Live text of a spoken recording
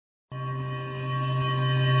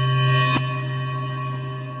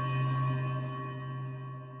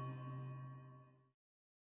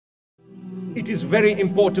it is very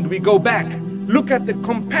important we go back. Look at the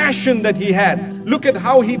compassion that he had. Look at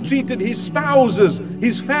how he treated his spouses,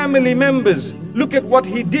 his family members. Look at what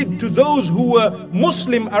he did to those who were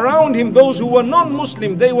Muslim around him, those who were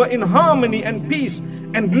non-Muslim. They were in harmony and peace.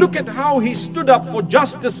 And look at how he stood up for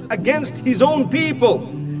justice against his own people.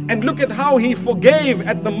 And look at how he forgave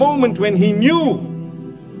at the moment when he knew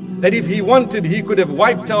that if he wanted, he could have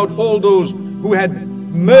wiped out all those who had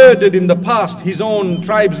murdered in the past his own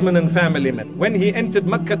tribesmen and family men. When he entered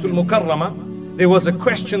Makkatul Mukarramah, there was a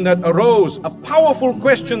question that arose, a powerful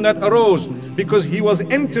question that arose, because he was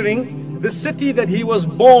entering the city that he was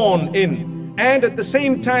born in, and at the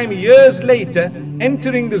same time, years later,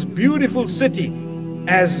 entering this beautiful city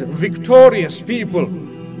as victorious people.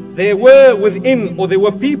 There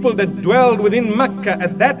were people that dwelled within Mecca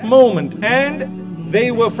at that moment, and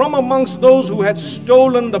they were from amongst those who had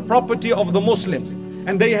stolen the property of the Muslims.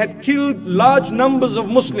 And they had killed large numbers of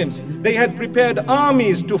Muslims. They had prepared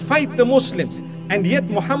armies to fight the Muslims. And yet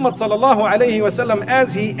Muhammad sallallahu alayhi wasallam,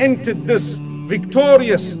 as he entered this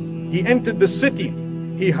victorious, he entered the city,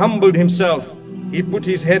 he humbled himself. He put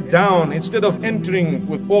his head down. Instead of entering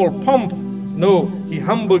with all pomp, no, he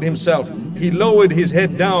humbled himself. He lowered his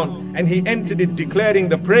head down and he entered it declaring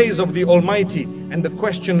the praise of the Almighty. And the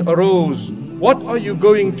question arose, what are you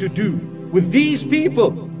going to do with these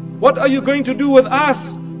people? What are you going to do with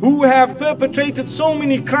us who have perpetrated so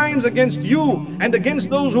many crimes against you and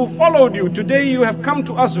against those who followed you? Today you have come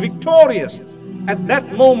to us victorious. At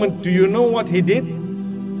that moment, do you know what he did?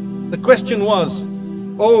 The question was,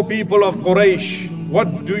 O people of Quraysh,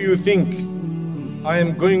 what do you think I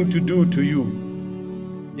am going to do to you?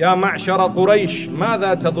 Ya ma'shara Quraysh,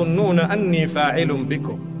 ماذا تظنون أني فاعل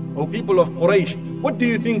بكم? O people of Quraysh, what do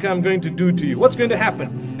you think I'm going to do to you? What's going to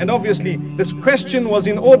happen? And obviously, this question was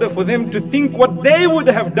in order for them to think what they would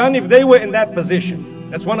have done if they were in that position.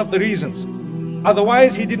 That's one of the reasons.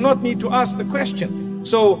 Otherwise, he did not need to ask the question.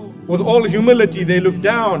 So, with all humility, they looked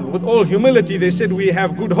down. With all humility, they said, we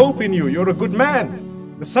have good hope in you. You're a good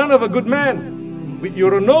man, the son of a good man.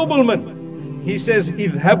 You're a nobleman. He says,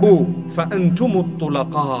 اذهبوا فأنتم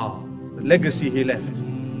الطلقاء. The legacy he left.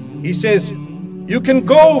 He says, you can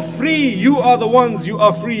go free, you are the ones, you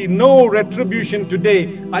are free, no retribution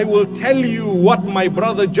today. I will tell you what my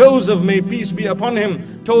brother Joseph, may peace be upon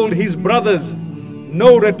him, told his brothers,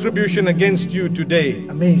 no retribution against you today.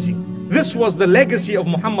 Amazing. This was the legacy of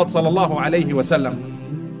Muhammad sallallahu alayhi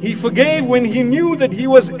wasallam. He forgave when he knew that he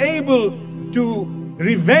was able to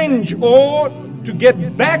revenge or to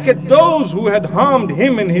get back at those who had harmed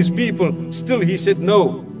him and his people. Still he said,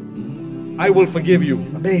 no, I will forgive you.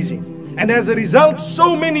 Amazing. And as a result,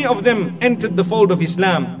 so many of them entered the fold of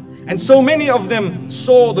Islam. And so many of them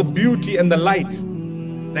saw the beauty and the light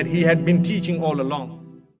that he had been teaching all along.